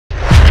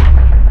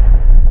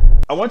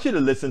I want you to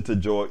listen to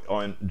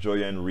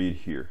Joya and Reid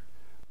here.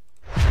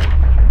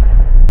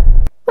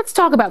 Let's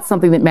talk about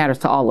something that matters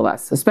to all of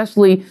us,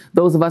 especially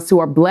those of us who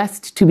are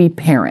blessed to be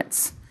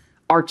parents,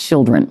 our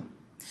children.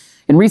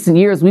 In recent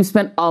years, we've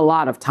spent a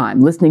lot of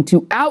time listening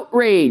to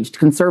outraged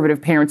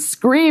conservative parents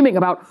screaming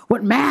about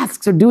what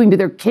masks are doing to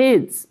their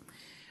kids.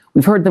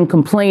 We've heard them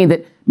complain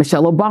that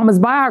Michelle Obama's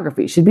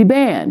biography should be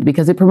banned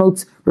because it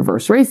promotes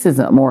reverse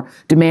racism, or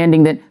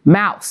demanding that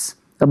Mouse,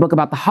 a book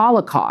about the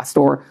Holocaust,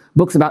 or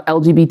books about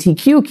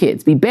LGBTQ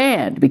kids be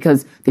banned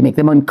because they make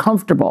them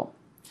uncomfortable.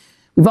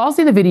 We've all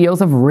seen the videos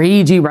of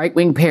ragey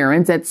right-wing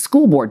parents at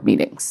school board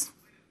meetings.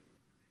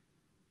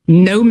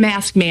 No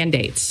mask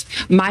mandates.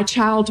 My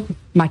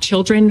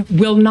children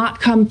will not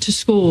come to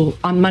school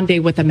on Monday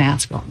with a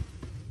mask on.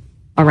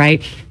 All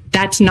right?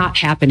 That's not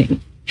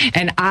happening.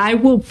 And I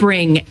will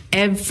bring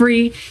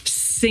every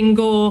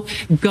single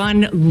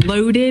gun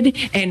loaded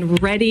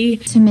and ready.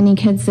 To many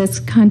kids,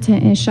 this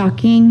content is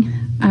shocking.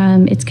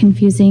 It's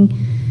confusing,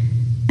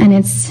 and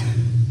it's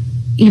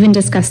even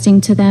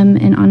disgusting to them.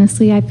 And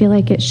honestly, I feel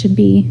like it should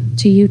be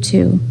to you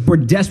too. We're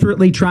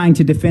desperately trying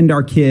to defend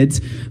our kids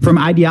from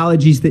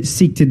ideologies that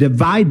seek to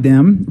divide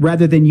them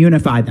rather than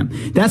unify them.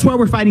 That's why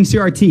we're fighting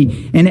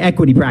CRT and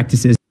equity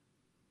practices.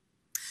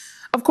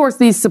 Of course,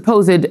 these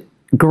supposed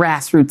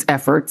grassroots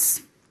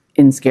efforts,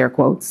 in scare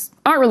quotes,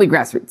 aren't really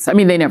grassroots. I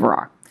mean, they never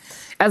are.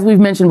 As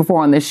we've mentioned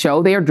before on this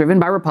show, they are driven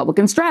by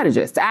Republican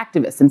strategists,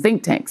 activists, and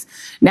think tanks,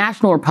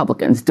 national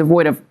Republicans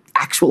devoid of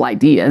actual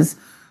ideas,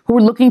 who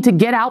are looking to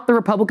get out the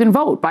Republican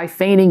vote by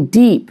feigning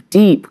deep,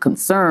 deep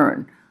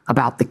concern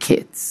about the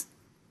kids.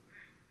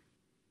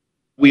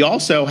 We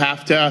also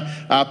have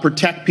to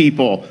protect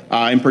people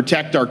and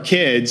protect our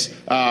kids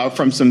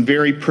from some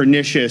very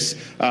pernicious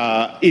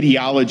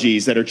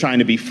ideologies that are trying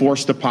to be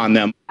forced upon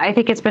them. I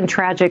think it's been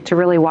tragic to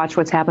really watch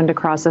what's happened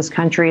across this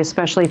country,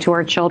 especially to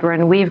our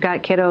children. We've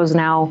got kiddos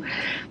now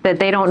that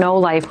they don't know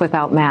life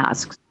without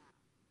masks.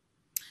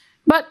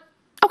 But,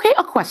 okay,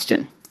 a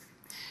question.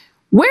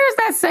 Where's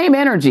that same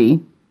energy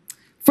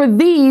for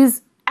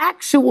these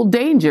actual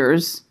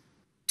dangers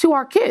to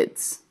our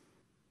kids?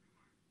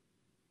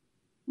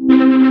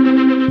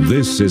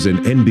 This is an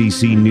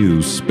NBC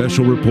News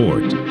special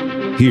report.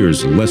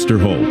 Here's Lester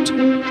Holt.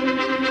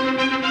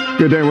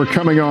 Good day. We're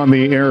coming on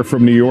the air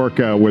from New York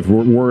with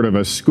word of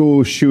a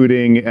school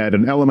shooting at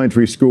an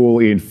elementary school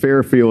in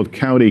Fairfield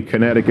County,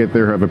 Connecticut.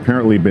 There have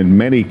apparently been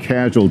many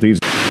casualties.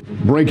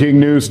 Breaking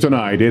news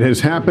tonight. It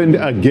has happened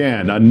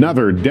again.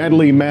 Another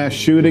deadly mass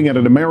shooting at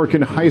an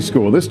American high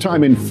school, this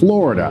time in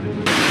Florida.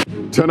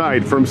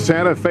 Tonight from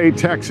Santa Fe,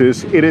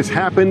 Texas, it has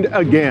happened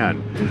again.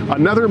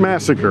 Another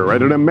massacre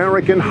at an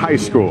American high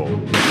school.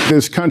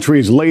 This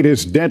country's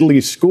latest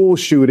deadly school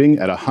shooting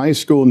at a high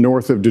school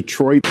north of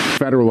Detroit.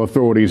 Federal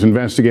authorities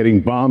investigating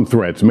bomb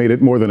threats made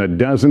at more than a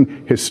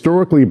dozen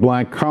historically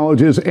black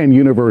colleges and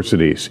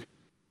universities.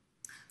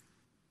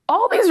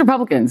 All these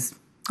Republicans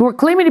who are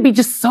claiming to be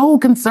just so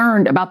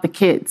concerned about the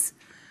kids.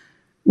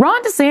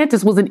 Ron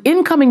DeSantis was an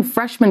incoming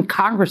freshman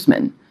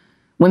congressman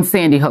when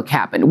Sandy Hook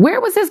happened. Where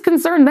was his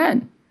concern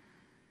then?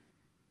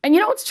 And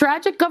you know what's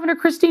tragic, Governor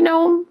Kristi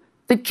Noem?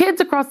 The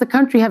kids across the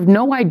country have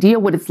no idea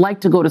what it's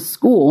like to go to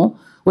school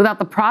without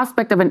the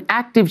prospect of an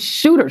active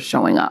shooter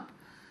showing up.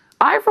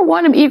 I, for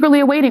one, am eagerly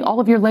awaiting all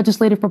of your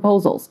legislative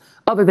proposals,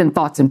 other than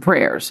thoughts and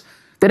prayers,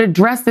 that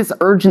address this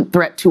urgent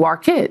threat to our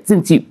kids,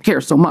 since you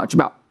care so much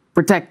about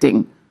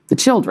protecting the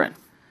children.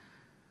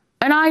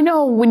 And I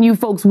know when you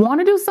folks want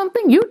to do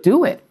something, you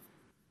do it.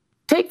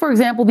 Take, for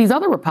example, these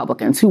other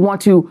Republicans who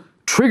want to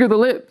trigger the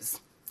libs.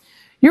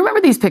 You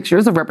remember these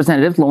pictures of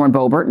Representatives Lauren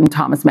Boebert and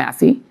Thomas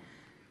Massie?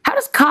 How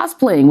does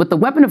cosplaying with the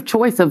weapon of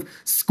choice of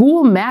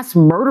school mass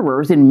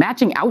murderers in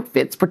matching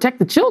outfits protect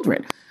the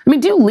children? I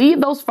mean, do you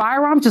leave those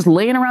firearms just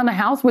laying around the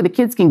house where the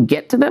kids can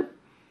get to them?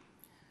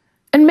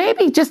 And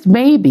maybe, just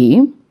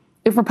maybe,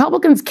 if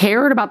Republicans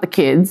cared about the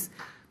kids,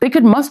 they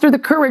could muster the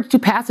courage to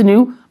pass a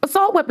new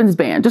assault weapons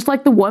ban, just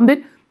like the one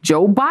that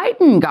Joe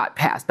Biden got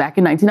passed back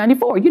in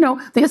 1994. You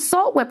know, the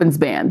assault weapons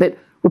ban that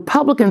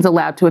Republicans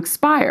allowed to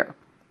expire.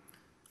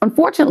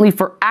 Unfortunately,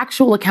 for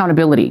actual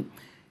accountability,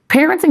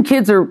 parents and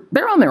kids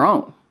they're on their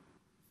own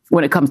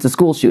when it comes to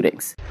school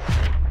shootings.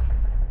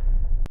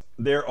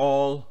 They're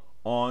all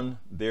on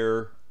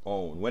their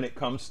own. When it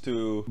comes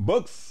to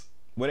books,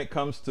 when it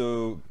comes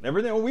to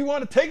everything, we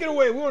want to take it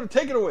away. We want to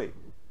take it away.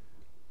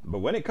 But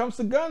when it comes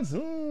to guns, you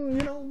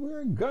know,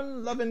 we're a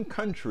gun-loving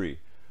country.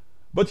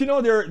 But you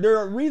know, there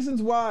are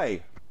reasons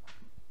why.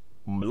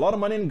 A lot of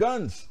money in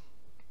guns.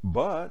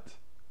 But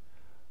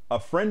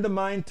a friend of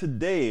mine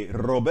today,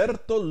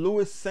 Roberto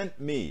Lewis, sent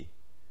me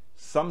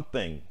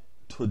something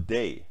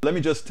today. Let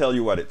me just tell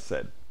you what it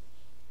said.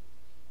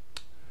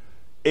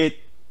 It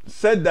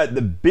said that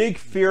the big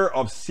fear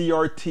of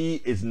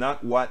CRT is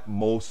not what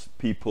most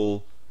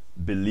people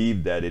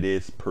believe that it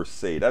is per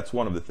se. That's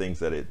one of the things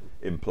that it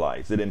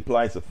implies. It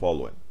implies the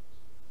following.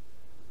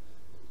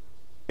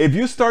 If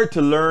you start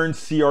to learn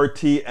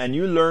CRT and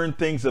you learn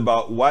things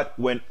about what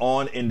went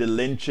on in the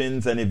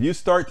lynchings, and if you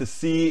start to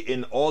see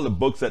in all the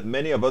books that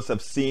many of us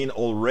have seen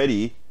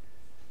already,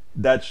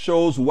 that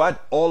shows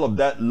what all of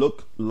that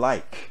looked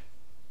like.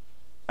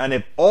 And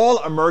if all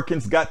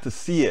Americans got to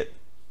see it,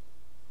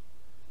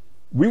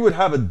 we would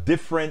have a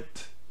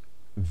different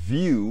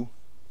view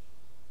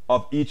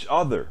of each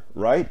other,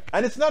 right?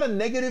 And it's not a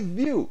negative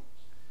view.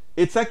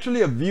 It's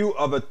actually a view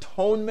of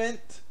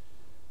atonement.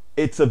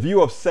 It's a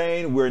view of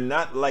saying we're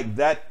not like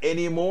that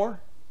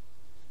anymore.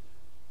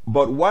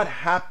 But what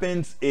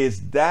happens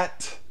is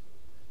that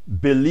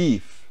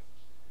belief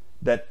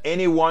that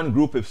any one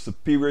group is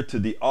superior to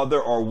the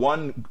other, or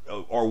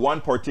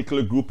one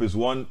particular group is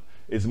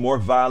more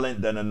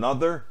violent than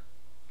another,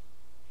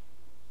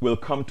 will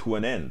come to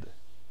an end.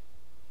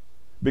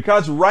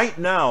 Because right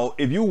now,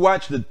 if you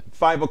watch the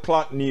 5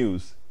 o'clock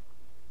news,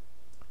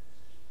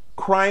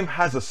 crime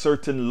has a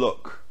certain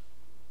look.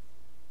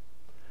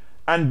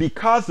 And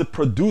because the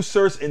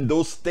producers in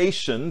those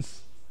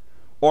stations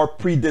are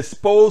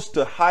predisposed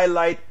to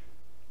highlight,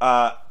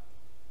 I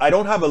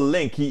don't have a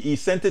link. He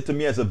sent it to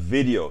me as a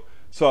video.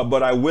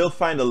 But I will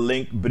find a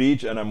link,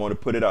 Reid, and I'm going to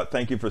put it out.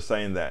 Thank you for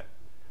saying that.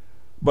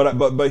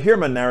 But here's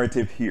my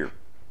narrative here.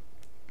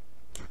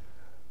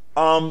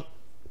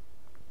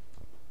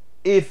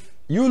 If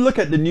you look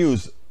at the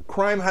news,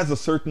 crime has a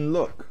certain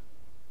look.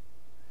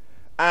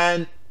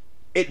 And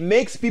it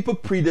makes people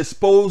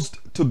predisposed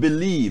to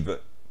believe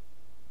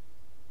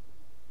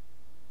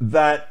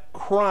that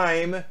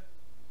crime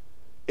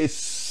is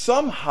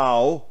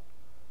somehow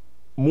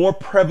more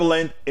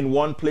prevalent in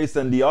one place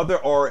than the other,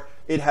 or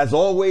it has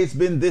always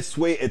been this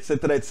way,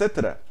 etc.,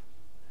 etc.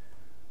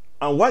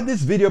 And what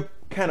this video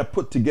kind of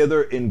put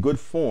together in good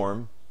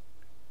form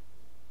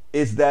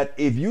is that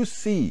if you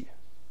see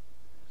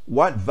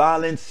what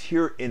violence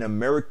here in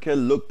America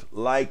looked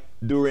like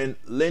during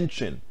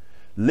lynching,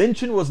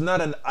 lynching was not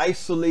an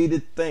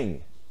isolated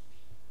thing.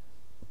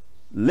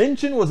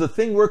 Lynching was a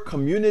thing where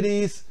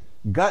communities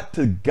got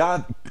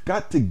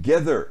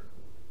together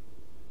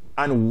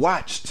and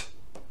watched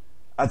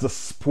as a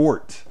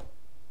sport.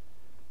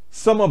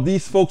 Some of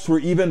these folks were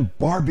even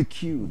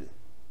barbecued.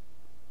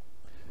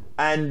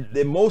 And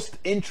the most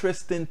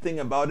interesting thing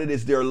about it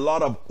is there are a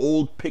lot of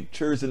old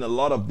pictures and a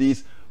lot of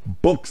these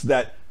books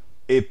that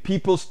if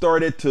people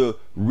started to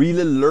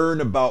really learn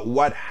about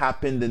what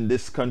happened in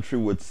this country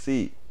would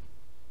see.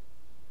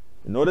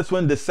 Notice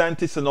when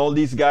DeSantis and all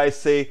these guys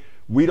say,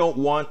 we don't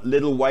want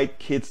little white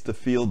kids to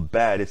feel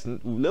bad.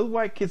 Little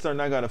white kids are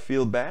not going to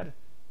feel bad.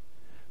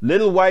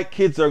 Little white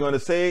kids are going to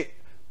say,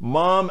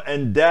 Mom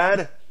and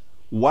Dad,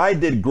 why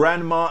did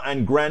Grandma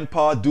and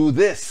Grandpa do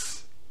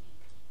this?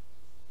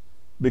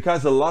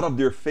 Because a lot of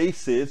their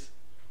faces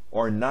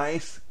are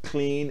nice,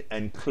 clean,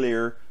 and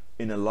clear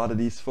in a lot of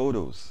these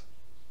photos.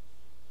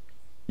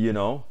 You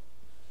know?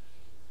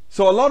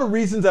 So a lot of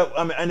reasons that,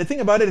 and the thing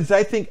about it is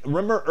I think,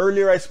 remember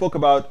earlier I spoke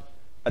about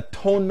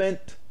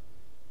atonement,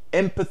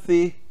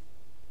 empathy,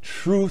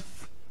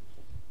 truth.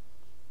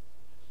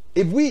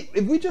 If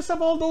we just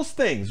have all those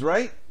things,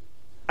 right?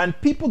 And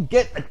people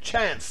get a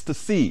chance to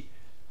see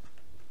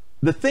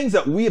the things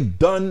that we have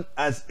done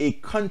as a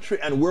country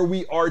and where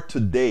we are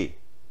today,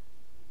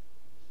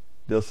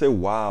 they'll say,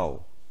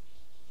 wow,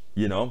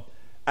 you know?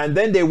 And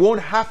then they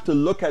won't have to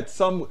look at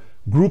some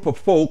group of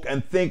folk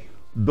and think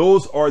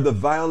those are the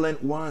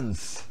violent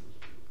ones,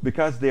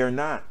 because they are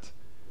not.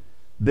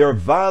 There's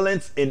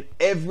violence in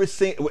every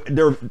single,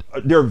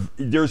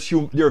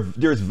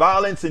 there's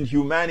violence in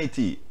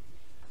humanity.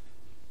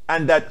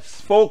 And that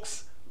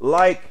folks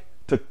like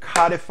to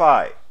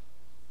codify.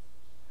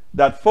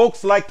 That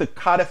folks like to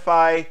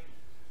codify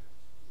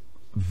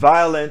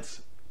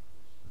violence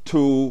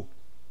to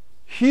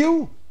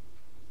hue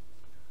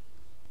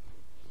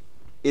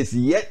is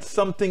yet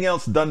something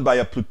else done by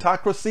a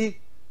plutocracy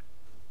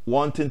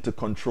wanting to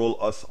control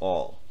us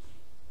all.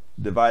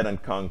 Divide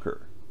and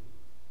conquer.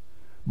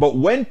 But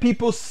when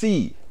people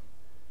see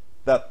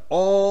that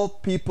all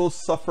people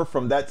suffer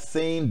from that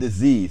same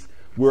disease,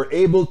 we're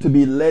able to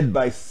be led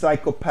by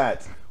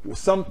psychopaths.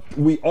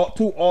 We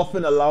too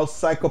often allow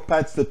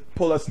psychopaths to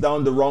pull us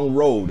down the wrong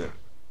road.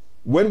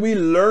 When we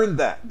learn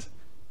that,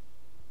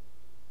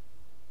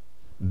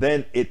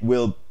 then it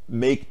will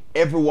make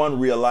everyone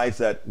realize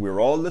that we're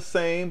all the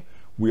same,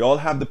 we all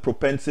have the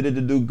propensity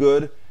to do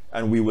good,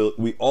 and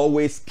we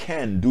always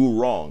can do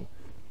wrong,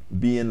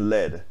 being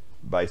led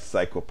by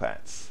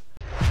psychopaths.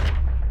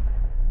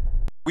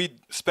 We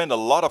spend a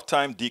lot of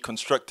time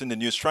deconstructing the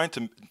news, trying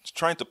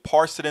to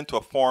parse it into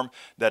a form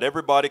that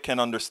everybody can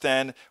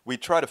understand. We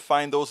try to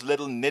find those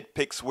little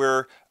nitpicks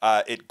where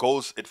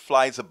it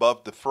flies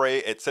above the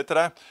fray,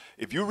 etc.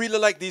 If you really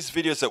like these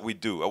videos that we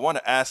do, I want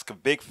to ask a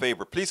big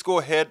favor. Please go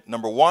ahead,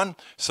 number 1,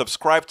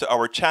 subscribe to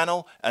our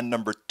channel, and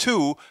number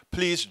 2,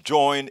 please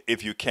join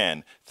if you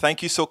can.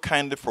 Thank you so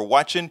kindly for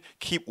watching.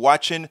 Keep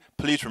watching.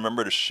 Please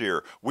remember to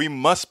share. We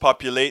must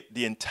populate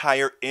the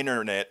entire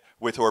internet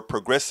with our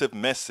progressive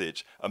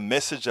message, a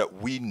message that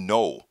we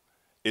know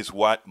is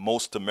what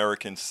most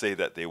Americans say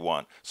that they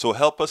want. So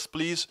help us,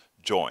 please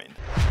join.